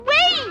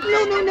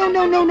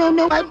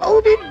No. I'm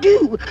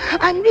overdue.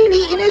 I'm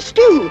really in a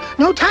stew.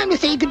 No time to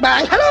say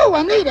goodbye. Hello,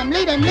 I'm late.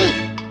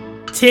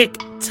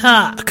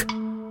 Tick-tock.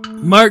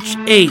 March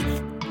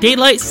 8th.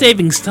 Daylight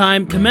savings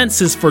time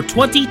commences for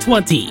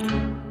 2020.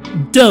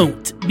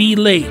 Don't be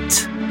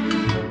late.